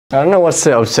I don't know what's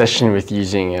the obsession with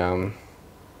using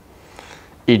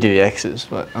e to the x's,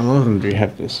 but a lot of them do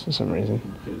have this for some reason.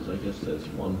 Because I guess there's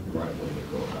one right way to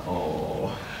go.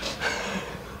 Oh,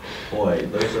 boy,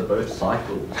 those are both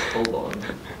cycles. Hold on.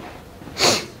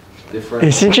 Different.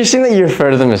 It's interesting that you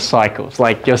refer to them as cycles.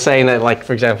 Like you're saying that, like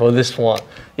for example, this one,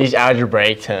 these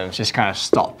algebraic terms just kind of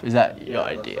stop. Is that your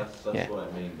idea? That's what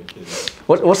I mean. Because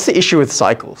what's the issue with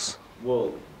cycles?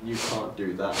 well, you can't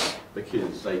do that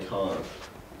because they can't.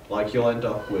 Like you'll end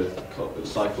up with a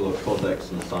cycle of cos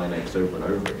x and sin x over and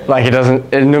over again. Like it doesn't,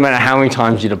 no matter how many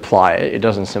times you'd apply it, it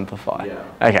doesn't simplify. Yeah.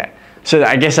 Okay. So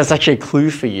I guess that's actually a clue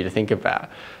for you to think about.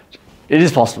 It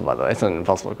is possible, by the way. It's not an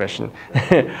impossible question.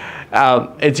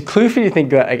 It's a clue for you to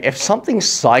think about, like, if something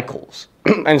cycles,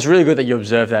 and it's really good that you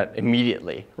observe that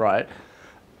immediately, right?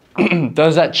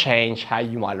 Does that change how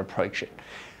you might approach it?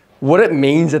 What it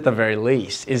means at the very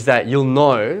least is that you'll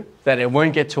know that it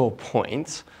won't get to a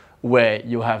point where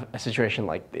you'll have a situation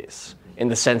like this, in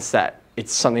the sense that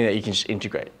it's something that you can just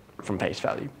integrate from face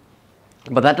value.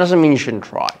 But that doesn't mean you shouldn't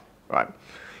try, right?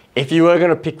 If you were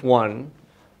going to pick one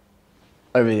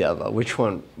over the other, which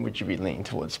one would you be leaning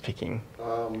towards picking?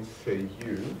 For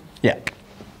you, Yeah.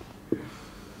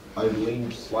 I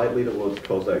leaned slightly towards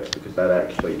cos x because that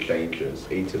actually changes.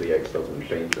 E to the x doesn't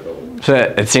change at all. So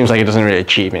it seems like it doesn't really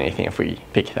achieve anything if we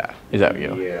pick that. Is that what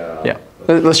you're? Yeah. Yeah.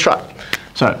 Let's try.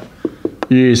 So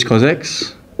use cos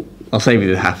x. I'll save you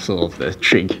the hassle of the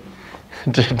trig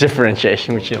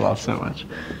differentiation, which you love so much.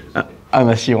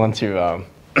 Unless you want to. Oh,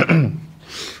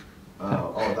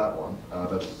 that one.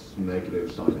 That's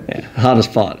negative sin x. Yeah,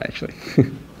 hardest part actually.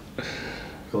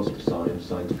 Cos to sine,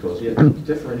 sine to cos. Yeah,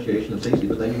 differentiation is easy,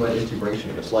 but then you add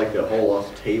integration. It's like a whole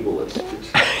other table. It's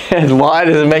Why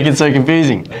does it make it so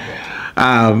confusing?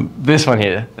 Okay. This one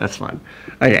here, that's fine.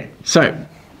 Okay, so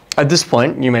at this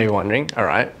point, you may be wondering, all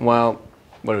right, well,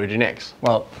 what do we do next?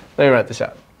 Well, let me write this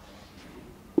out.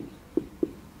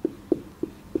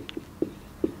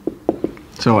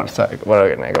 So what are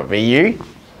we going to go? VU?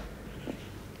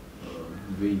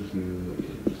 VU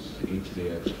is e to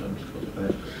the x times cos of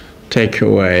x. Take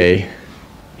away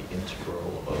The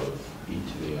integral of e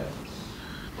to the x,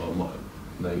 or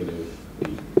negative e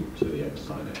to the x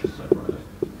sin x, so write it.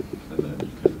 And then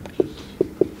you can just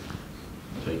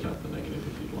take out the negative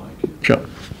if you'd like. Sure.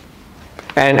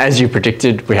 And as you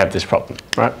predicted, we have this problem,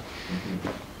 right?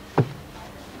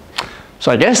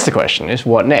 So I guess the question is,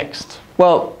 what next?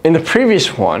 Well, in the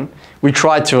previous one, we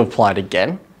tried to apply it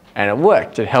again, and it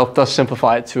worked. It helped us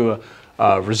simplify it to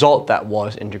a result that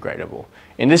was integratable.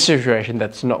 In this situation,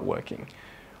 that's not working.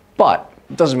 But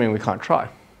it doesn't mean we can't try.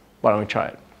 Why don't we try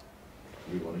it?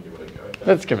 We want to give it a go.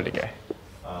 Let's give it a go.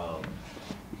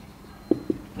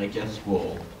 I guess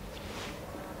we'll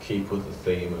keep with the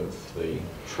theme of the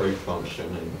trig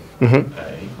function in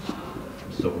A.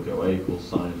 So we'll go A equals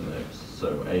sin x,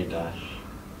 so A dash,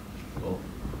 well,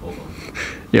 hold on.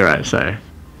 You're right, so,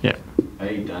 yeah.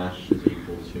 A dash is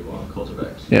equal to cos of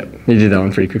x. Yep, you did that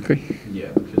one pretty quickly. Yeah,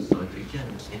 because again,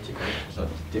 it's integration, so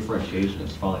differentiation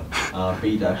is fine.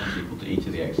 B dash is equal to e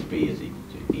to the x, B is equal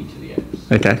to e to the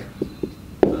x. Okay.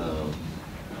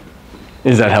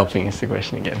 Is that helping is the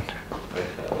question again?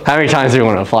 Okay. How many times do you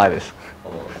want to apply this?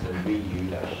 Hold on, so BU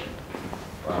dash,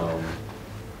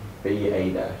 BA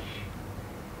dash,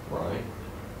 right?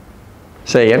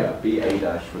 Say again? Yeah, BA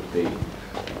dash would be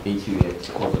e to the x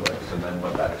cos of x, and then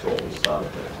we're back to what we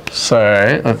started with.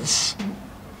 So let's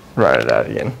write it out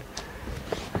again.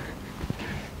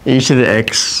 E to the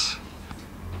x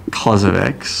cos of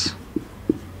x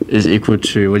is equal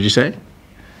to, what did you say?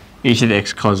 E to the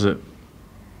x cos of...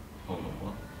 Hold on,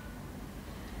 what?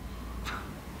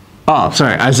 Oh,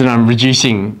 sorry, as in I'm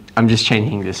just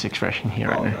changing this expression here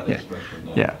right now. That Yeah. expression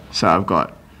there. Yeah, so I've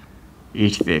got e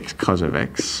to the x cos of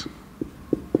x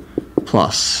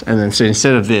plus, and then so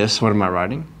instead of this, what am I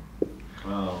writing?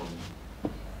 You're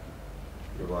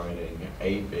writing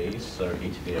AB, so e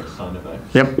to the x sin of x.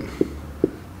 Yep.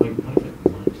 Wait, what if it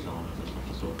minus sin?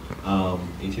 That's not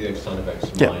the e to the x sin of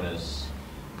x Yep. minus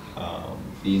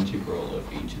the integral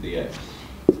of e to the x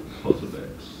cos of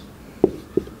x.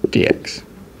 Dx.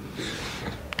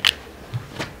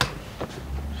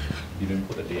 You didn't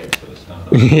put a dx for the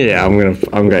start. Yeah,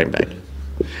 I'm going back.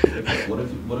 Okay, what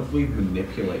if we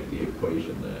manipulate the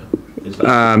equation there? Is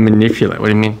that, Manipulate, what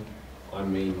do you mean? I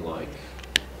mean, like,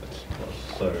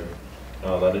 so,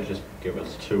 that'd just give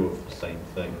us two of the same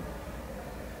thing.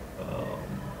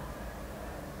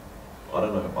 I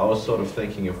don't know. I was sort of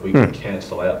thinking if we could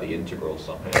cancel out the integral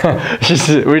somehow.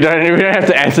 we don't have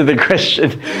to answer the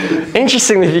question.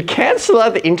 Interestingly, if you cancel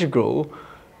out the integral,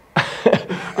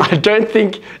 I I don't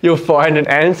think you'll find an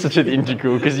answer to the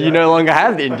integral because you no longer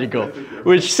have the integral,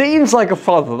 which seems like a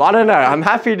problem. I don't know. I'm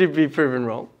happy to be proven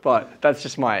wrong, but that's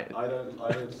just my... I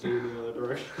don't see the other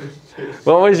direction.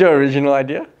 What was your original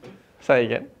idea? Say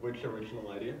again. Which original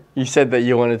idea? You said that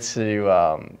you wanted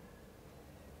to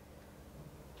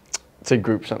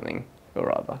group something, or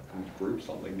rather. Group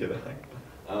something, did I?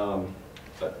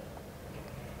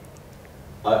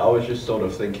 But I was just sort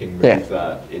of thinking move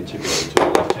that integral to the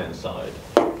left-hand side.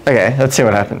 Okay, let's see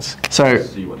what happens. So, Let's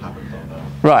see what happens on that.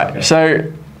 right, Okay.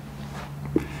 so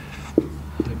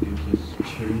That gives us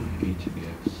 2 e to the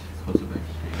x cos of x.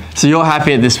 so you're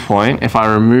happy at this point if I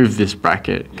remove this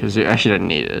bracket, because you actually don't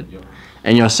need it, Yep.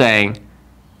 and you're saying,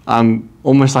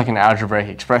 almost like an algebraic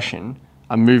expression,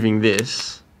 I'm moving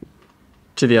this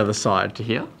to the other side, to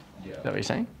here? Yeah. Is that what you're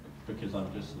saying? Because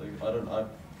I'm just like,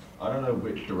 I don't know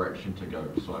which direction to go,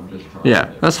 so I'm just trying Yeah,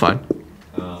 to... that's fine.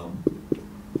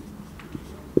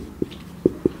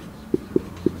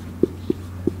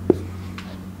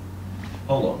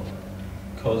 Hold on.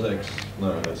 Cos x,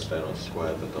 no, that's down on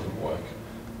squared, that doesn't work.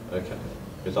 Okay.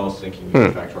 Because I was thinking you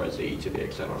could factorize the e to the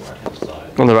x out on the right hand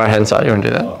side. On the right hand side, you want to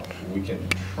do that? Oh, we can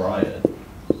try it,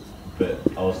 but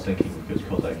I was thinking because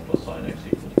cos x plus sin x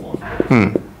equals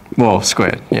 1. Well,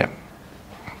 squared, yeah.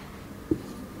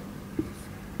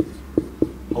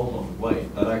 Hold on,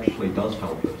 wait, that actually does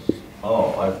help us.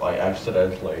 Oh, I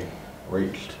accidentally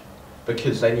reached.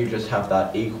 Because then you just have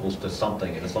that equals to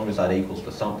something, and as long as that equals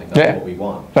to something, that's what we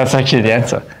want. That's actually the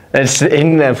answer. It's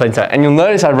in there plain sight. And you'll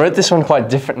notice I wrote this one quite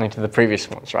differently to the previous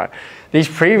ones, right? These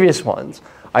previous ones,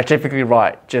 I typically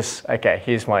write just, okay,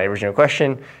 here's my original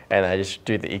question, and I just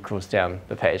do the equals down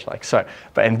the page like so.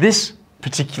 But in this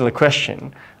particular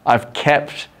question, I've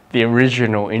kept the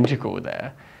original integral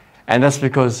there. And that's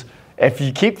because if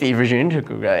you keep the original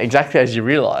integral there, exactly as you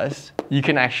realized, you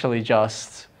can actually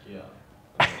just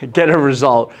get a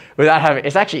result without having,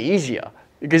 it's actually easier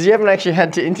because you haven't actually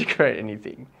had to integrate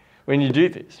anything when you do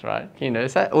this, right? Can you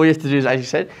notice that? All you have to do is, as you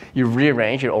said, you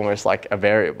rearrange it almost like a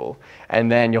variable.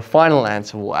 And then your final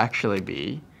answer will actually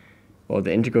be, well,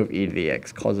 the integral of e to the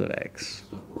x cos of x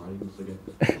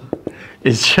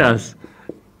is just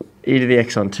e to the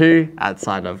x on 2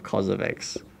 outside of cos of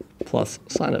x plus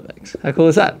sine of x. How cool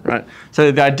is that, right?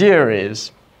 So the idea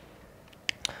is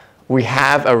we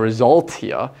have a result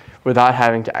here without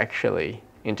having to actually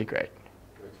integrate.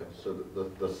 Okay, so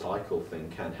the cycle thing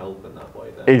can help in that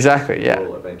way then. Exactly, yeah.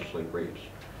 We'll eventually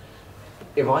reach.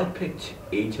 If I picked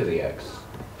e to the x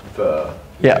for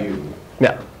u,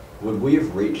 would we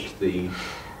have reached that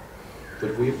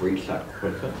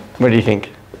quicker? What do you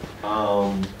think?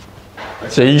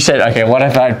 So you said, okay, what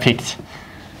if I picked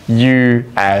u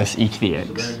as e to the x?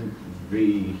 So then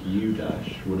v u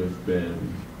dash would have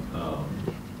been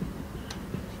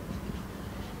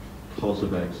cos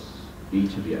of x e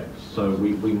to the x. So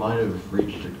we might have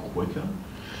reached it quicker.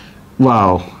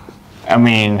 Well, I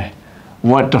mean,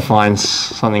 what defines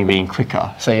something being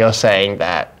quicker? So you're saying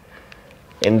that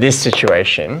in this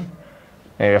situation,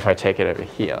 maybe if I take it over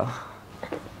here,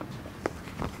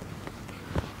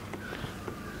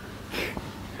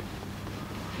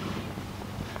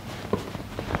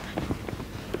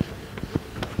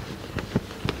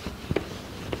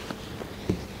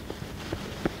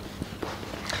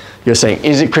 you're saying,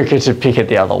 is it quicker to pick it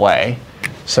the other way?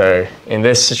 So in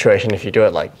this situation, if you do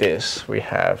it like this, we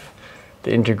have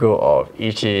the integral of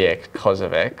e to the x cos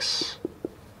of x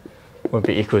would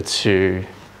be equal to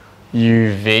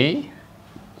uv,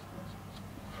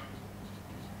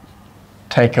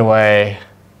 take away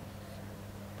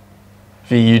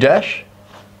vu dash.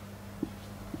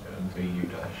 And vu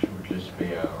dash would just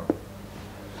be our,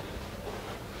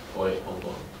 wait, hold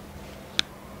on.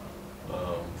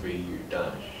 Vu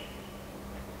dash,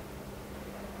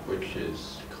 which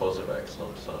is cos of x,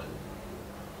 not sine,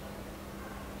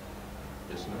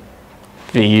 isn't it?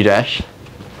 Vu dash.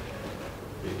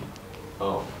 V.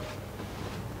 Oh.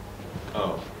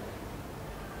 Oh.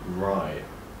 Right.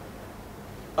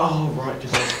 Oh, right,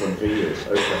 because that's what V is.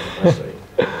 Okay, I see.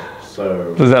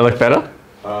 So. Does that look better?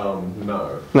 No.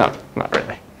 No, not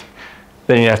really.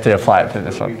 Then you have to apply it to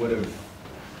this one. We would have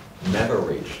never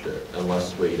reached it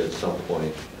unless we'd at some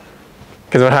point.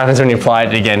 Because what happens when you apply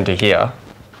it again to here?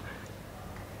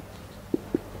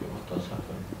 What does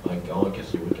happen? I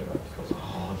guess you would get back because,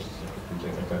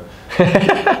 this is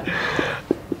okay.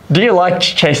 Do you like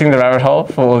chasing the rabbit hole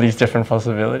for all these different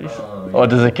possibilities? Or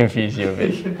does it confuse you a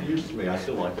bit? It confused me. I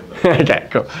still like it though. Okay,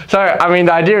 cool. So, I mean,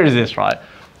 the idea is this, right?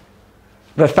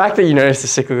 The fact that you notice the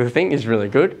cyclical thing is really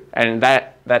good, and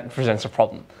that presents a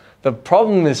problem. The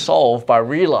problem is solved by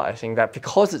realizing that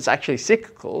because it's actually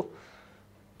cyclical,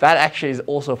 that actually is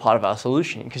also part of our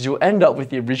solution, because you'll end up with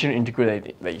the original integral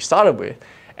that you started with,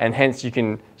 and hence you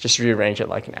can just rearrange it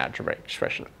like an algebraic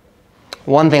expression.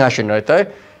 One thing I should note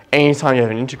though, anytime you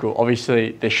have an integral,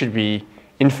 obviously there should be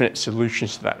infinite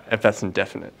solutions to that if that's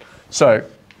indefinite. So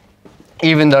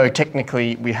even though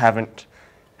technically we haven't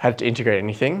had to integrate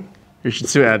anything, we should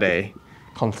still add a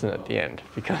constant at the end,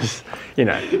 because, you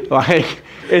know, like,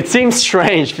 it seems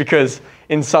strange because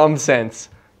in some sense,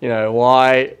 you know,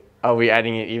 why are we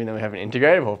adding it even though we haven't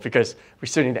integrated? Well, because we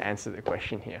still need to answer the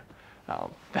question here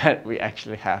that we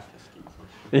actually have.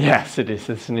 Yes, it is.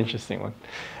 It's an interesting one.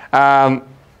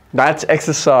 That's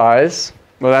exercise.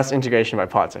 Well, that's integration by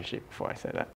parts, actually, before I say that.